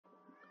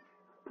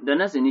The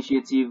next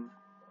initiative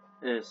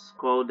is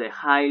called the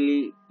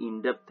Highly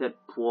Indebted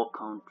Poor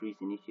Countries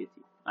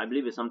Initiative. I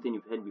believe it's something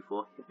you've heard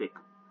before, HIPC.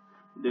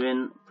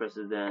 During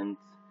President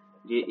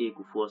J.A.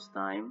 Kufuor's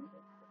time,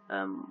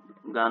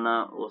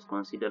 Ghana was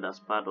considered as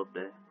part of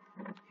the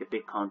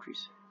HIPC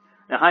countries.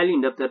 The Highly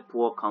Indebted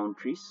Poor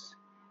Countries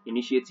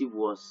Initiative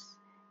was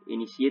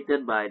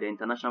initiated by the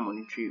International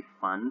Monetary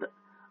Fund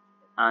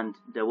and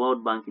the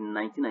World Bank in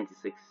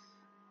 1996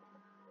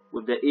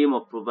 with the aim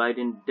of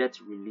providing debt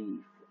relief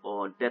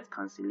or debt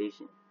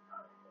cancellation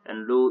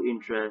and low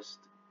interest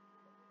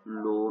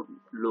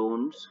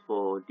loans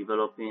for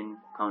developing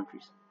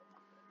countries.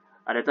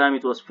 At the time,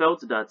 it was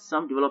felt that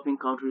some developing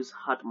countries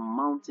had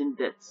mounting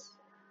debts,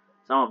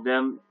 some of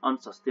them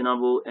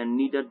unsustainable, and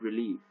needed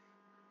relief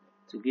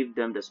to give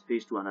them the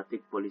space to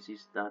undertake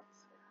policies that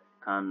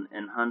can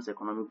enhance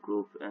economic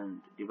growth and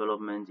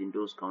development in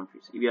those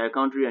countries. If you are a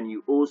country and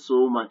you owe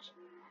so much,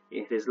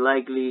 it is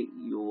likely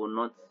you will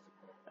not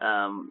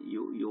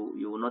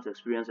you will not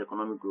experience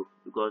economic growth,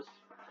 because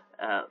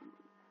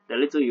the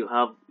little you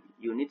have,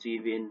 you need to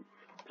even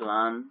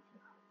plan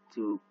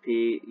to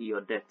pay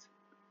your debt,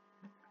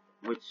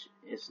 which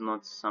is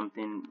not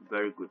something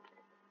very good.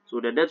 So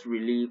the debt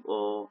relief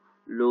or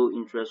low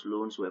interest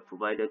loans were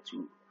provided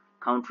to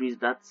countries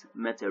that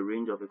met a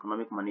range of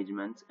economic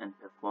management and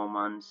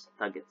performance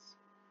targets.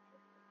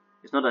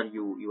 It's not that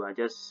you are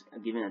just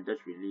given a debt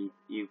relief.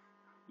 If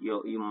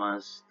you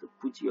must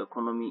put your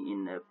economy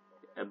in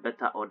a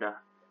better order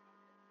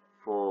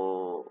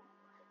for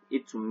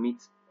it to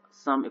meet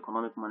some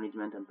economic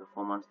management and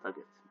performance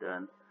targets,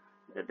 then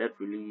the debt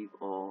relief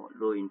or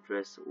low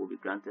interest will be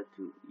granted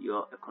to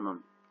your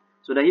economy.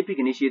 So the HIPC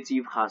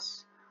initiative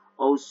has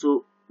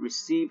also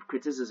received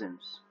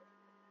criticisms.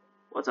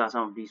 What are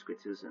some of these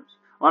criticisms?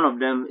 One of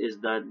them is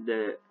that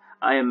the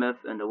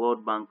IMF and the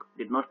World Bank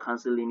did not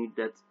cancel any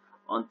debt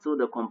until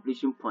the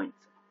completion point.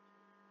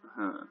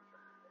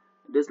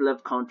 This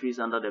left countries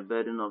under the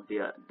burden of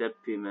their debt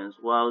payments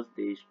whilst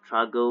they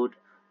struggled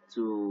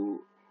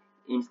to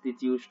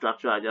institute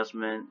structural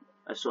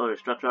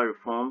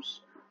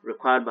reforms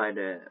required by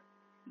the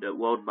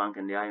World Bank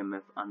and the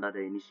IMF under the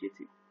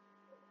initiative.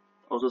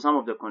 Also, some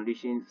of the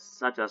conditions,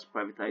 such as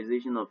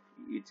privatization of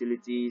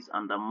utilities,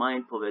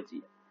 undermined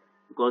poverty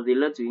because they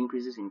led to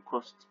increases in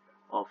cost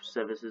of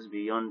services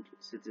beyond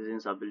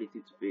citizens' ability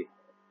to pay.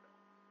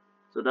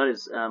 So that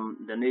is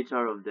the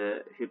nature of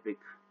the HIPC.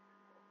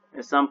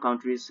 And some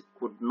countries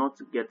could not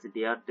get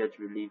their debt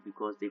relief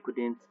because they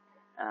couldn't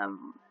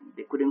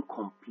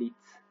complete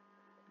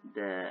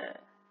the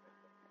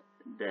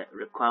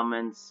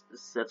requirements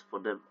set for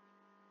them.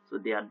 So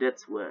their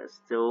debts were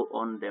still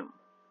on them,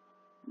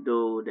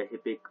 though the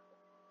HIPC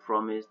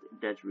promised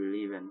debt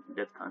relief and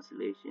debt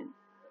cancellation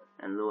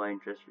and lower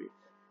interest rates.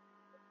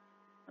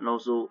 And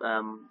also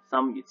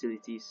some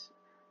utilities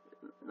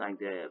like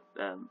the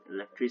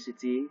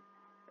electricity,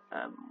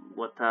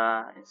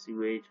 water and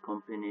sewage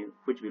company,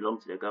 which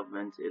belong to the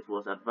government, it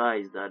was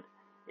advised that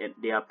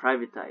they are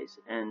privatized.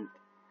 And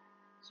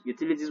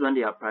utilities, when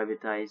they are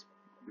privatized,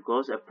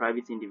 because a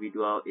private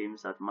individual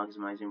aims at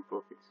maximizing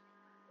profits,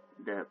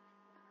 the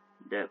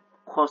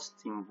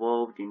costs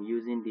involved in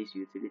using these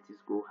utilities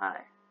go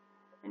high.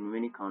 In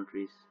many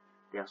countries,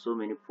 there are so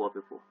many poor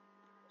people.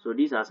 So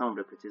these are some of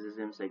the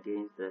criticisms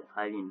against the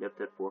highly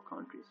indebted poor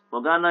countries.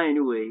 For Ghana,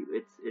 anyway,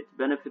 it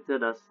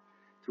benefited us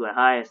to a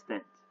high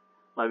extent,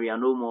 but we are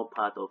no more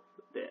part of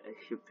the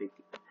HIPC,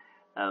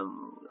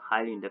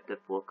 highly indebted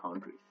poor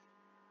countries.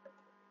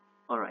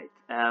 All right.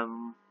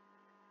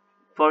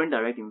 Foreign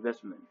direct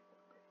investment.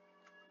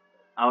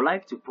 I would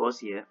like to pause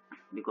here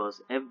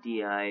because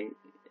FDI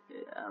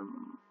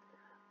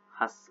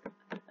has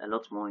a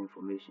lot more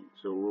information.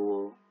 So we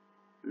will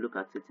look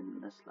at it in the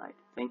next slide.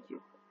 Thank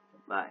you.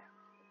 Bye.